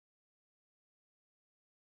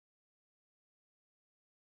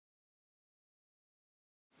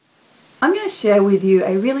I'm going to share with you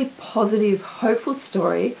a really positive, hopeful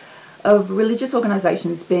story of religious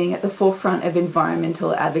organisations being at the forefront of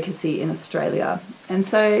environmental advocacy in Australia. And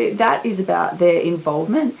so that is about their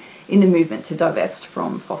involvement in the movement to divest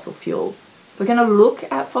from fossil fuels. We're going to look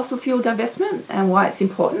at fossil fuel divestment and why it's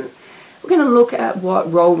important. We're going to look at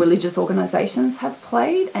what role religious organisations have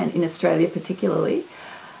played, and in Australia particularly.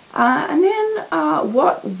 And then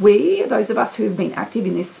what we, those of us who have been active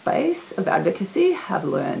in this space of advocacy, have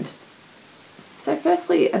learned. So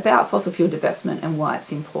firstly, about fossil fuel divestment and why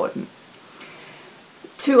it's important.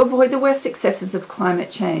 To avoid the worst excesses of climate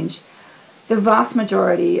change, the vast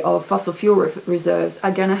majority of fossil fuel reserves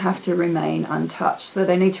are going to have to remain untouched. So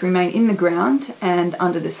they need to remain in the ground and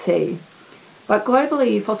under the sea. But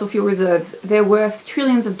globally, fossil fuel reserves, they're worth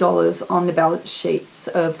trillions of dollars on the balance sheets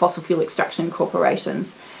of fossil fuel extraction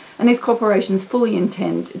corporations. And these corporations fully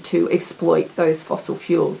intend to exploit those fossil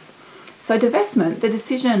fuels. So divestment, the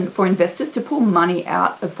decision for investors to pull money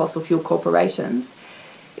out of fossil fuel corporations,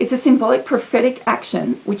 it's a symbolic prophetic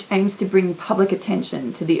action which aims to bring public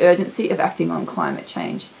attention to the urgency of acting on climate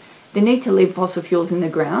change, the need to leave fossil fuels in the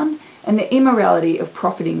ground, and the immorality of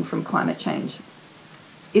profiting from climate change.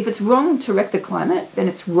 If it's wrong to wreck the climate, then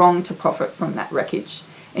it's wrong to profit from that wreckage.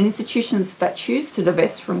 And institutions that choose to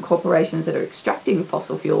divest from corporations that are extracting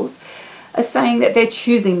fossil fuels are saying that they're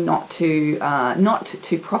choosing not to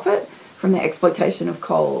profit from the exploitation of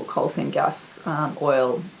coal seam gas,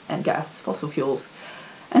 oil and gas, fossil fuels.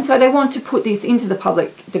 And so they want to put this into the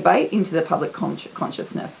public debate, into the public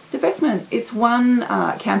consciousness. Divestment, it's one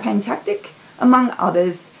campaign tactic, among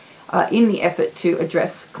others, in the effort to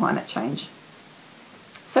address climate change.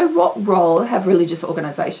 So what role have religious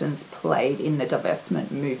organisations played in the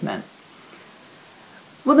divestment movement?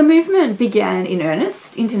 Well, the movement began in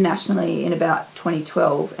earnest internationally in about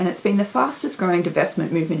 2012, and it's been the fastest growing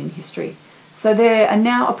divestment movement in history. So there are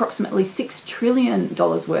now approximately $6 trillion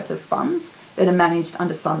worth of funds that are managed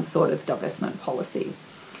under some sort of divestment policy.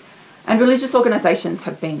 And religious organisations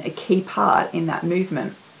have been a key part in that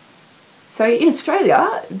movement. So in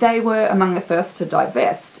Australia, they were among the first to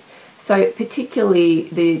divest. So particularly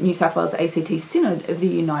the New South Wales ACT Synod of the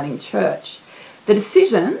Uniting Church. The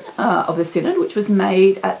decision of the Synod, which was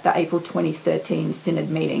made at the April 2013 Synod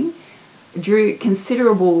meeting, drew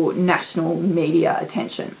considerable national media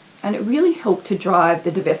attention, and it really helped to drive the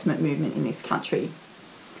divestment movement in this country.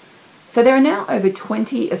 So there are now over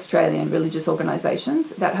 20 Australian religious organisations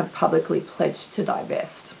that have publicly pledged to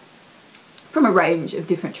divest from a range of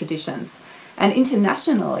different traditions. And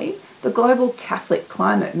internationally, the global Catholic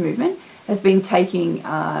climate movement has been taking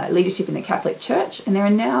leadership in the Catholic Church, and there are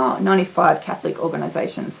now 95 Catholic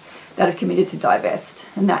organisations that have committed to divest,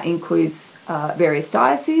 and that includes various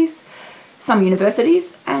dioceses, some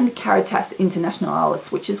universities, and Caritas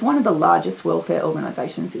Internationalis, which is one of the largest welfare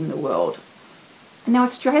organisations in the world. And now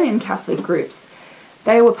Australian Catholic groups,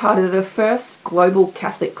 they were part of the first global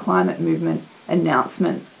Catholic climate movement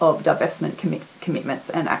announcement of divestment commitments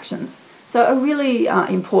and actions. So a really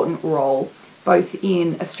important role both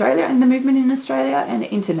in Australia and the movement in Australia, and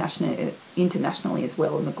internationally as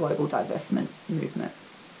well in the global divestment movement.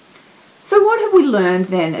 So what have we learned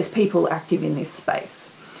then as people active in this space?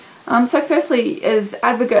 So firstly, as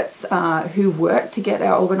advocates who work to get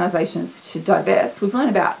our organisations to divest, we've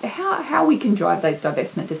learned about how we can drive those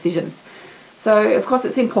divestment decisions. So of course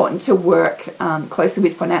it's important to work closely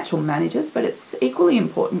with financial managers, but it's equally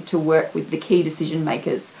important to work with the key decision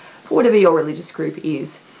makers for whatever your religious group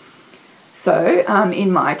is. So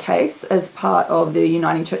in my case, as part of the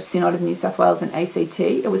Uniting Church Synod of New South Wales and ACT,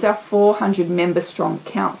 it was our 400 member strong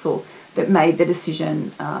council that made the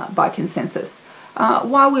decision by consensus,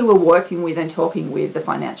 while we were working with and talking with the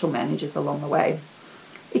financial managers along the way.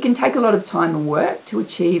 It can take a lot of time and work to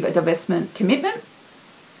achieve a divestment commitment.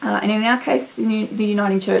 And in our case, the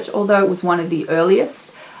Uniting Church, although it was one of the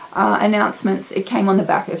earliest announcements, it came on the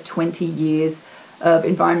back of 20 years of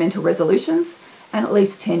environmental resolutions and at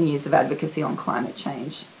least 10 years of advocacy on climate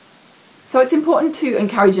change. So it's important to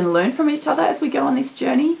encourage and learn from each other as we go on this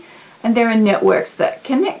journey, and there are networks that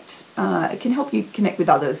connect, can help you connect with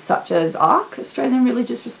others, such as ARC, Australian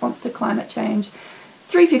Religious Response to Climate Change,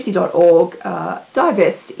 350.org,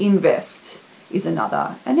 Divest, Invest is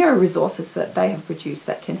another, and there are resources that they have produced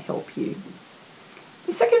that can help you.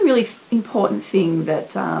 The second really important thing that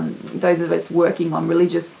those of us working on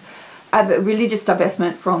religious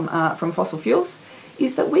divestment from fossil fuels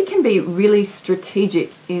is that we can be really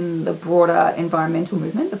strategic in the broader environmental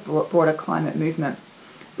movement, the broader climate movement.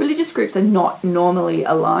 Religious groups are not normally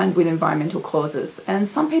aligned with environmental causes, and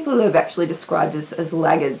some people have actually described us as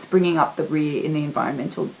laggards, bringing up the rear in the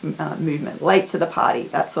environmental movement, late to the party,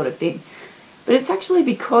 that sort of thing. But it's actually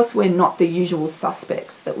because we're not the usual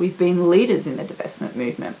suspects that we've been leaders in the divestment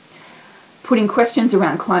movement, putting questions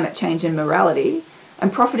around climate change and morality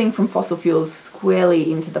and profiting from fossil fuels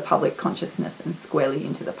squarely into the public consciousness and squarely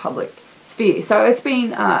into the public sphere. So it's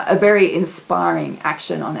been a very inspiring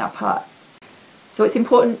action on our part. So it's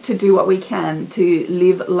important to do what we can to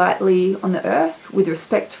live lightly on the earth with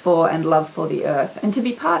respect for and love for the earth, and to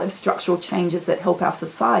be part of structural changes that help our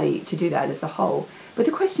society to do that as a whole. But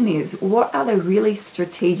the question is, what are the really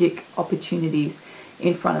strategic opportunities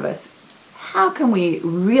in front of us? How can we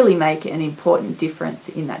really make an important difference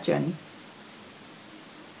in that journey?